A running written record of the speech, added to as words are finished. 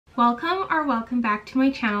Welcome back to my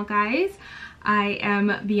channel, guys. I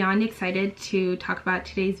am beyond excited to talk about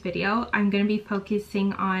today's video. I'm going to be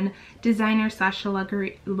focusing on designer slash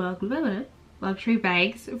luxury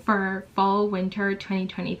bags for fall winter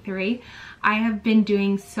 2023. I have been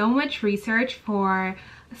doing so much research for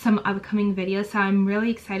some upcoming videos, so I'm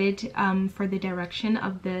really excited for the direction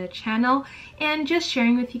of the channel and just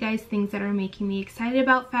sharing with you guys things that are making me excited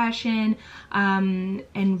about fashion and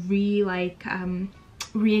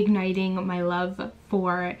reigniting my love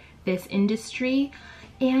for this industry.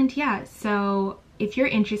 And yeah, so if you're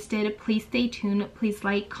interested, please stay tuned. Please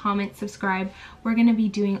like, comment, subscribe. We're going to be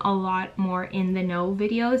doing a lot more In the Know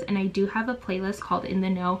videos, and I do have a playlist called In the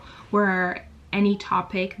Know where any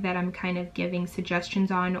topic that I'm kind of giving suggestions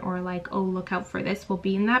on, or like, oh, look out for this, will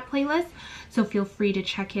be in that playlist. So feel free to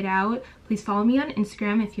check it out. Please follow me on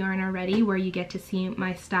Instagram if you aren't already, where you get to see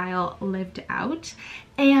my style lived out.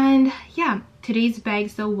 And yeah, today's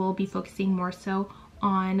bags though will be focusing more so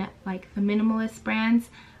on like the minimalist brands.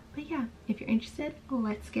 But yeah, if you're interested,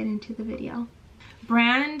 let's get into the video.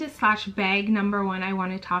 Brand slash bag number one I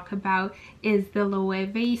want to talk about is the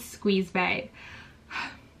Loewe squeeze bag.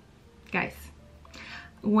 Guys,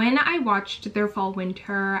 when I watched their fall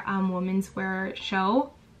winter women's wear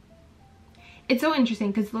show, it's so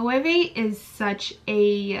interesting because Loewe is such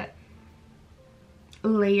a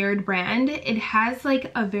layered brand. It has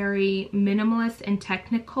like a very minimalist and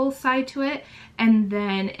technical side to it, and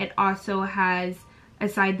then it also has a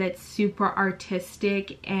side that's super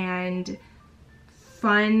artistic and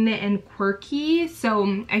fun and quirky.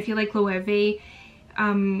 So I feel like Loewe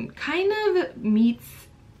kind of meets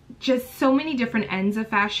just so many different ends of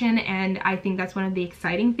fashion, and I think that's one of the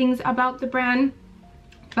exciting things about the brand.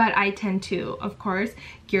 But I tend to, of course,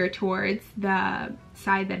 gear towards the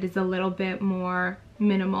side that is a little bit more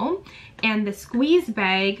minimal. And the squeeze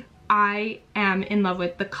bag, I am in love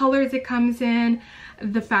with the colors it comes in,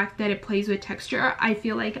 the fact that it plays with texture. I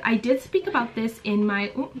feel like I did speak about this in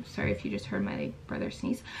my, oh, sorry if you just heard my brother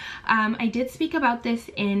sneeze. I did speak about this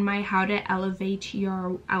in my how to elevate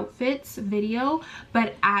your outfits video,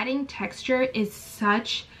 but adding texture is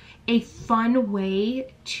such a fun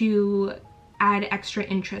way to add extra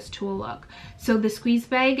interest to a look. So the squeeze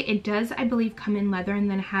bag, it does, I believe, come in leather, and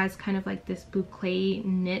then it has kind of like this boucle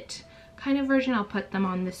knit kind of version. I'll put them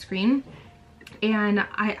on the screen, and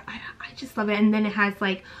I just love it. And then it has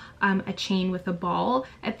like a chain with a ball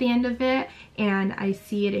at the end of it, and I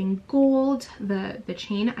see it in gold, the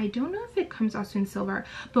chain. I don't know if it comes also in silver,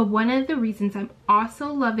 but one of the reasons I'm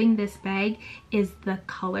also loving this bag is the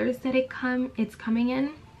colors that it's coming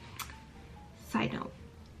in. Side note,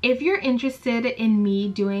 if you're interested in me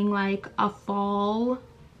doing like a fall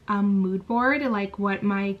mood board, like what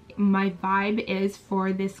my vibe is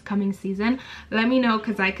for this coming season, let me know,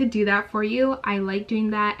 because I could do that for you. I like doing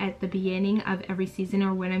that at the beginning of every season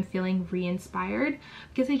or when I'm feeling re-inspired,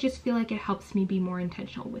 because I just feel like it helps me be more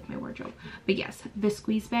intentional with my wardrobe. But yes, the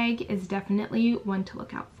squeeze bag is definitely one to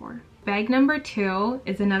look out for. Bag number two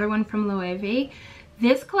is another one from Loewe.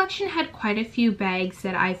 This collection had quite a few bags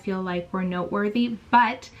that I feel like were noteworthy,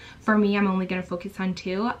 but for me, I'm only going to focus on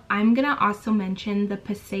two. I'm going to also mention the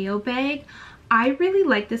Paseo bag. I really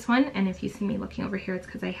like this one, and if you see me looking over here, it's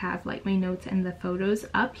because I have like my notes and the photos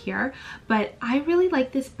up here. But I really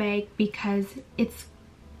like this bag because it's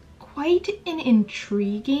quite an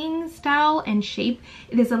intriguing style and shape.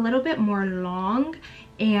 It is a little bit more long,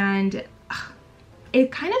 and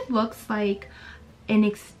it kind of looks like an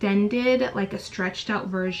extended, like a stretched out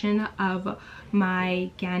version of my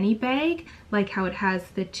Ganni bag, like how it has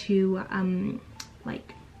the two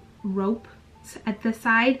like ropes at the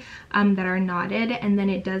side that are knotted, and then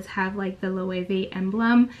it does have like the Loewe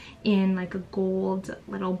emblem in like a gold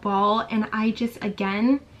little ball. And I just,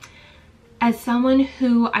 again, as someone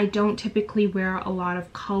who I don't typically wear a lot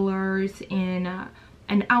of colors in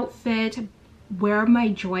an outfit, where my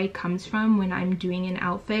joy comes from when I'm doing an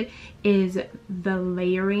outfit is the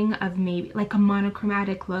layering of maybe like a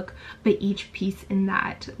monochromatic look, but each piece in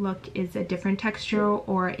that look is a different texture,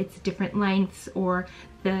 or it's different lengths, or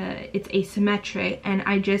it's asymmetric. And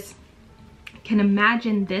I just can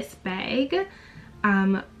imagine this bag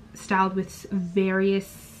styled with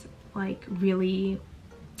various like really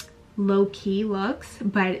low-key looks,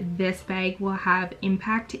 but this bag will have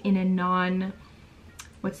impact in a non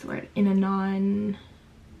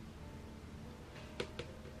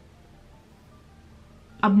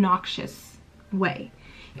obnoxious way,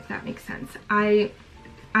 if that makes sense.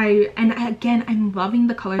 And again, I'm loving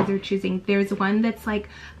the colors they're choosing. There's one that's like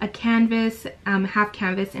a canvas, half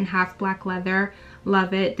canvas and half black leather.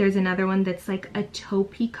 Love it. There's another one that's like a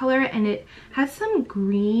taupey color, and it has some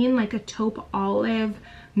green, like a taupe olive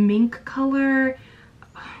mink color.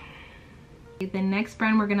 The next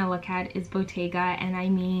brand we're gonna look at is Bottega, and I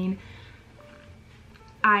mean,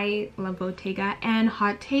 I love Bottega. And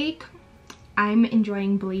hot take, I'm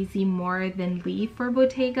enjoying Blazy more than Lee for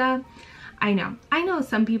Bottega. I know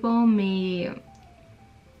some people may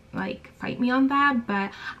like fight me on that,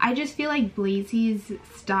 but I just feel like Blazy's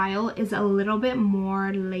style is a little bit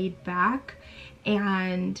more laid back,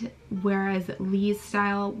 and whereas Lee's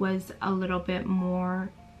style was a little bit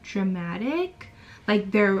more dramatic.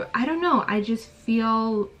 Like I don't know, I just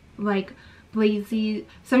feel like Blazy,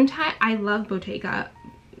 sometimes I love Bottega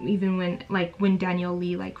even when Daniel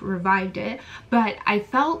Lee like revived it, but I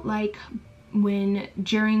felt like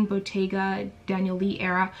during Bottega Daniel Lee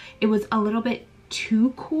era, it was a little bit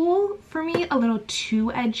too cool for me, a little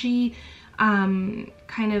too edgy kind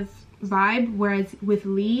of vibe, whereas with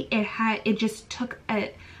Lee it just took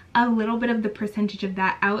a little bit of the percentage of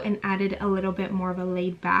that out and added a little bit more of a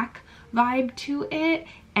laid back vibe to it,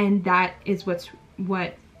 and that is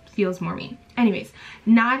what feels more me. Anyways,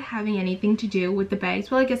 not having anything to do with the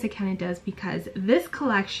bags, well, I guess it kind of does, because this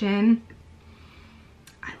collection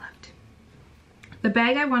I loved. The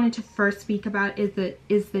bag I wanted to first speak about is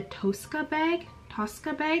the Tosca bag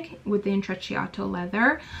with the Intrecciato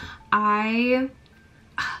leather. I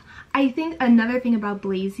think another thing about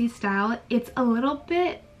Blazy's style, it's a little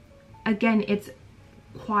bit, again, it's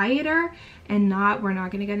quieter, and we're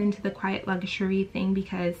not gonna get into the quiet luxury thing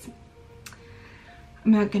because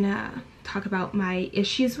I'm not gonna talk about my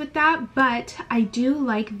issues with that, but I do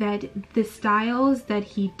like that the styles that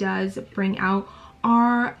he does bring out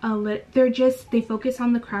are they focus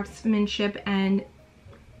on the craftsmanship, and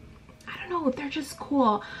I don't know, they're just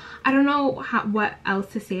cool. I don't know what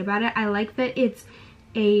else to say about it. I like that it's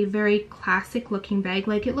a very classic looking bag.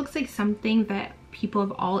 Like, it looks like something that people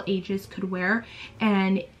of all ages could wear,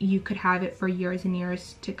 and you could have it for years and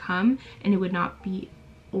years to come, and it would not be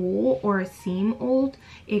old or seem old.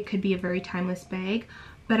 It could be a very timeless bag.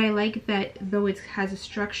 But I like that though it has a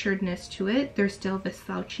structuredness to it, there's still the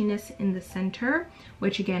slouchiness in the center,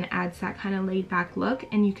 which again adds that kind of laid back look,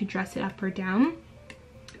 and you could dress it up or down.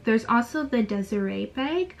 There's also the Desiree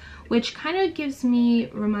bag, which kind of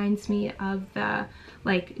reminds me of the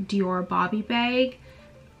like Dior Bobby bag,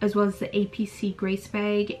 as well as the APC Grace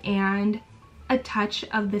bag, and a touch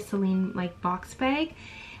of the Celine like box bag.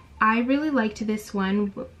 I really liked this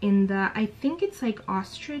one in the, I think it's like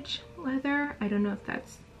ostrich leather. I don't know if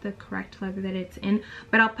that's the correct leather that it's in,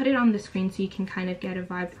 but I'll put it on the screen so you can kind of get a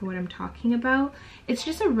vibe for what I'm talking about. It's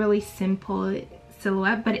just a really simple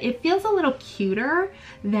silhouette, but it feels a little cuter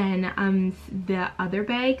than the other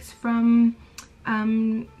bags from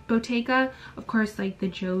Bottega. Of course, like the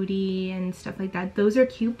Jody and stuff like that, those are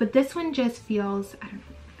cute, but this one just feels, I don't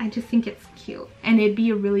know, I just think it's cute, and it'd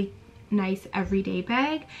be a really nice everyday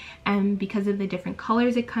bag. And because of the different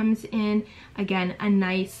colors it comes in, again, a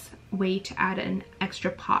nice way to add an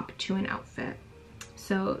extra pop to an outfit.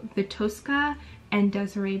 So the Tosca and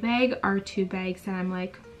Desiree bag are two bags that I'm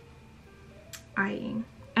like eyeing.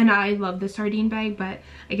 And I love the sardine bag, but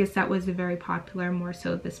I guess that was a very popular more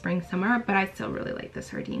so the spring summer, but I still really like the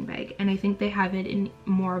sardine bag, and I think they have it in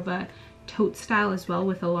more of a tote style as well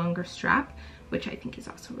with a longer strap, which I think is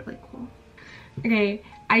also really cool. Okay,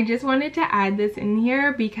 I just wanted to add this in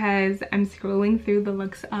here because I'm scrolling through the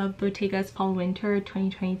looks of Bottega's Fall Winter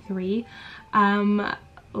 2023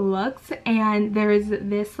 looks, and there's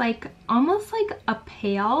this like almost like a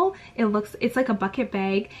pail, it's like a bucket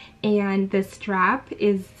bag, and the strap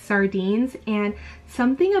is sardines, and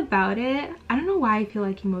something about it, I don't know why I feel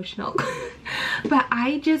like emotional but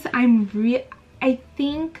I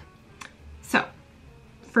think so.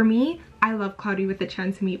 For me, I love Cloudy with a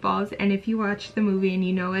Chance of Meatballs, and if you watch the movie and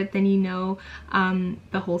you know it, then you know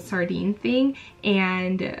the whole sardine thing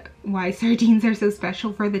and why sardines are so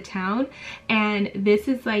special for the town. And this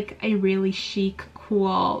is like a really chic,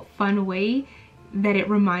 cool, fun way that it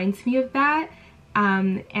reminds me of that.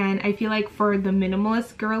 And I feel like for the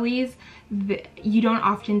minimalist girlies, you don't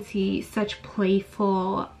often see such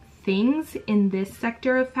playful things in this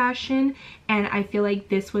sector of fashion, and I feel like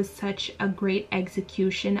this was such a great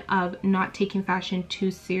execution of not taking fashion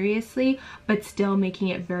too seriously but still making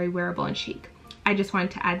it very wearable and chic. I just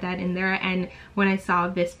wanted to add that in there, and when I saw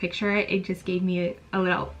this picture it just gave me a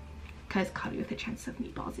little, because Cloudy with a Chance of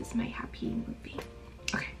Meatballs is my happy movie.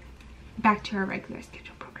 Okay, back to our regular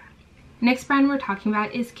schedule program. Next brand we're talking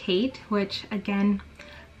about is Kate, which again,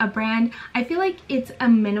 a brand, I feel like it's a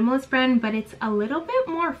minimalist brand, but it's a little bit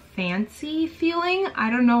more fancy feeling. I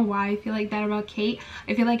don't know why I feel like that about Kate.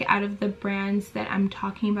 I feel like out of the brands that I'm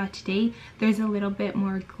talking about today, there's a little bit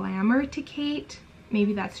more glamour to Kate.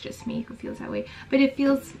 maybe that's just me who feels that way, but it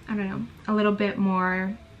feels, I don't know, a little bit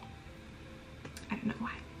more, I don't know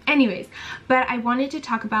why. Anyways, but I wanted to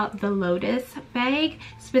talk about the Lotus bag,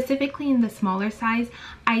 specifically in the smaller size.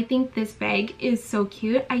 I think this bag is so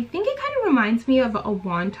cute. I think it kind of reminds me of a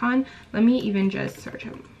wonton. Let me even just search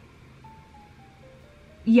it.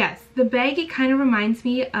 Yes, the bag, it kind of reminds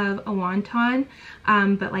me of a wonton,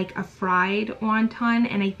 but like a fried wonton,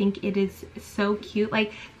 and I think it is so cute.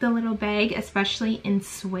 Like the little bag, especially in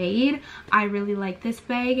suede, I really like this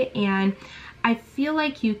bag, and I feel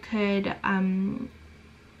like you could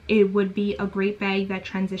it would be a great bag that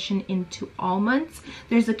transitioned into all months.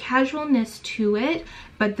 There's a casualness to it,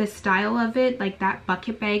 but the style of it, like that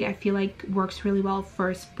bucket bag, I feel like works really well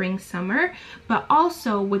for spring, summer, but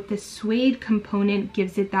also with the suede component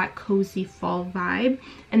gives it that cozy fall vibe.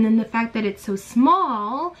 And then the fact that it's so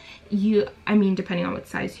small, I mean, depending on what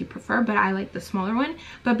size you prefer, but I like the smaller one,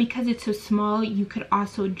 but because it's so small, you could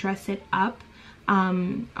also dress it up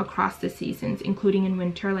across the seasons, including in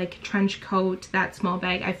winter, like trench coat. That small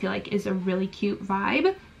bag I feel like is a really cute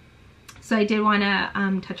vibe. So I did want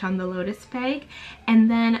to touch on the Lotus bag.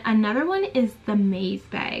 And then another one is the Maeve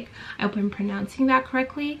bag. I hope I'm pronouncing that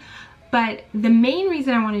correctly. But the main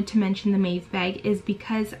reason I wanted to mention the Maeve bag is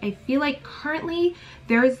because I feel like currently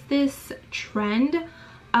there's this trend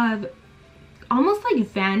of almost like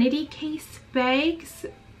vanity case bags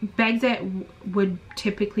that would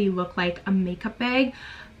typically look like a makeup bag,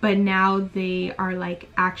 but now they are like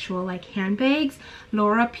actual like handbags.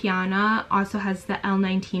 Loro Piana also has the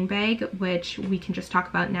L19 bag, which we can just talk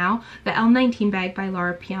about now. The L19 bag by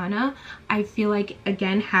Loro Piana, I feel like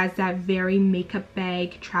again has that very makeup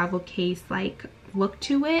bag travel case like look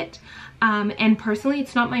to it, and personally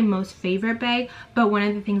it's not my most favorite bag, but one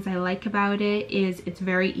of the things I like about it is it's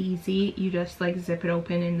very easy. You just like zip it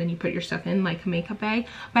open and then you put your stuff in like a makeup bag.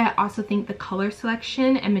 But I also think the color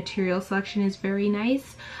selection and material selection is very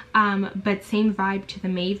nice, but same vibe to the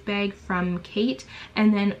Maeve bag from Kate.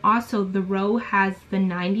 And then also the Row has the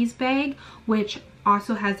 90s bag, which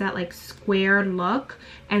also has that like square look,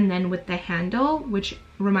 and then with the handle, which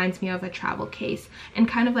reminds me of a travel case and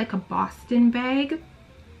kind of like a Boston bag.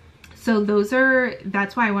 So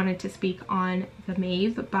that's why I wanted to speak on the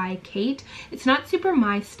Maeve by Kate. It's not super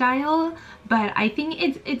my style, but I think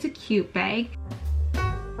it's a cute bag.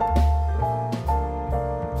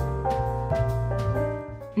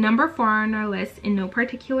 Number 4 on our list, in no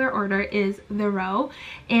particular order, is the Row,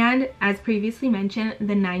 and as previously mentioned,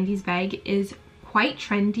 the 90s bag is quite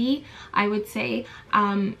trendy, I would say.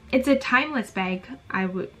 It's a timeless bag,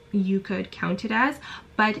 you could count it as,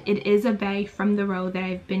 but it is a bag from the Row that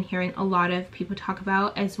I've been hearing a lot of people talk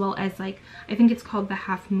about, as well as like, I think it's called the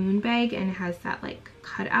Half Moon bag, and it has that like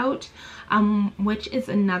cutout, which is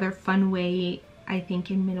another fun way I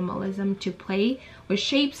think in minimalism to play with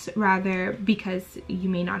shapes, rather, because you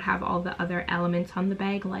may not have all the other elements on the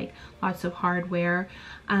bag, like lots of hardware.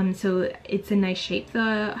 So it's a nice shape,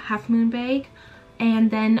 the Half Moon bag.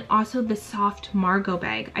 And then also the Soft Margot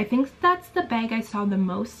bag. I think that's the bag I saw the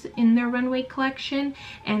most in their runway collection,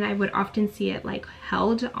 and I would often see it like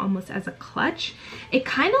held almost as a clutch. It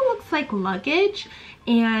kind of looks like luggage,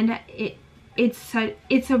 and it's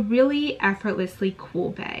a really effortlessly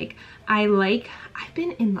cool bag. I've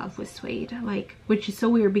been in love with suede, like, which is so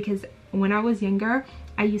weird because when I was younger,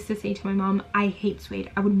 I used to say to my mom, I hate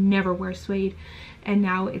suede, I would never wear suede, and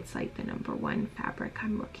now it's like the #1 fabric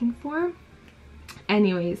I'm looking for.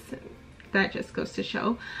 Anyways, that just goes to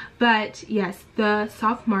show. But yes, the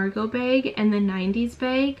Soft Margot bag and the 90s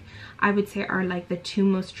bag, I would say, are like the two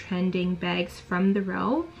most trending bags from the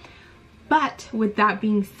Row. But with that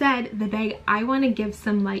being said, the bag I want to give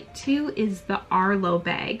some light to is the Arlo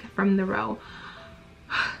bag from the Row.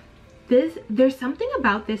 There's something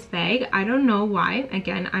about this bag, I don't know why.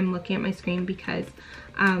 Again, I'm looking at my screen because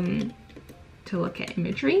to look at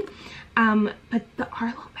imagery, but the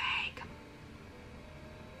Arlo bag,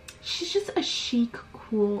 she's just a chic,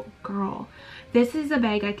 cool girl. This is a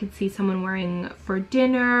bag I could see someone wearing for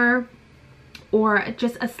dinner, or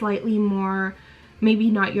just a slightly more,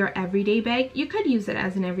 maybe not your everyday bag. You could use it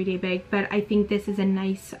as an everyday bag, but I think this is a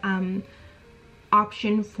nice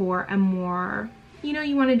option for a more, you know,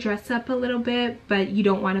 you want to dress up a little bit, but you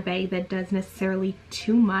don't want a bag that does necessarily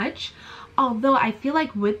too much. Although I feel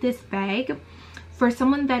like with this bag, for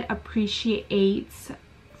someone that appreciates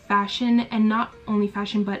fashion, and not only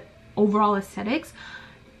fashion but overall aesthetics,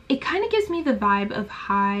 it kind of gives me the vibe of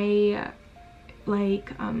high,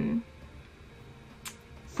 like,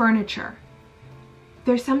 furniture.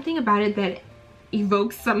 There's something about it that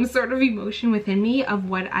evokes some sort of emotion within me of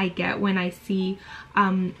what I get when I see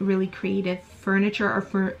really creative furniture or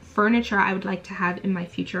furniture I would like to have in my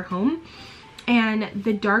future home. And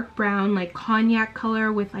the dark brown, like cognac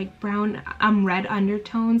color with like brown red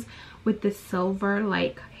undertones with the silver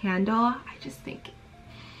like handle, I just think,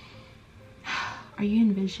 are you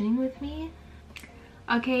envisioning with me?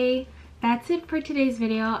 Okay, that's it for today's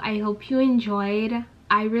video. I hope you enjoyed.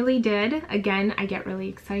 I really did. Again, I get really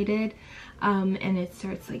excited and it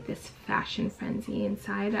starts like this fashion frenzy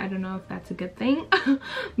inside. I don't know if that's a good thing,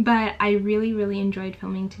 but I really enjoyed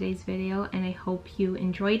filming today's video and I hope you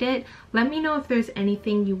enjoyed it. Let me know if there's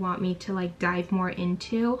anything you want me to like dive more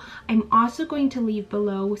into. I'm also going to leave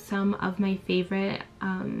below some of my favorite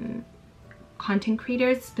content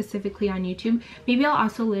creators specifically on YouTube. Maybe I'll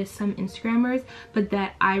also list some Instagrammers, but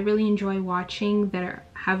that I really enjoy watching that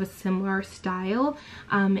have a similar style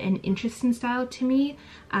and interesting style to me,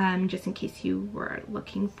 just in case you were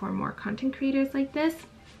looking for more content creators like this.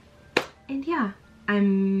 And yeah,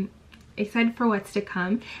 I'm excited for what's to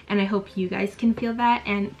come and I hope you guys can feel that,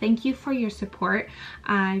 and thank you for your support.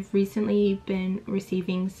 I've recently been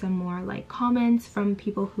receiving some more like comments from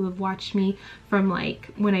people who have watched me from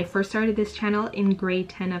like when I first started this channel in grade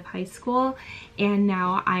 10 of high school, and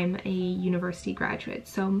now I'm a university graduate,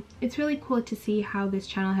 so it's really cool to see how this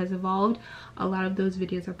channel has evolved. A lot of those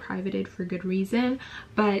videos are privated for good reason,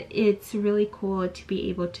 but it's really cool to be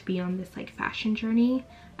able to be on this like fashion journey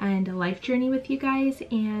and a life journey with you guys.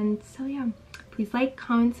 And so yeah, please like,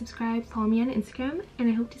 comment, subscribe, follow me on Instagram, and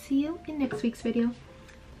I hope to see you in next week's video.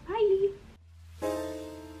 Bye!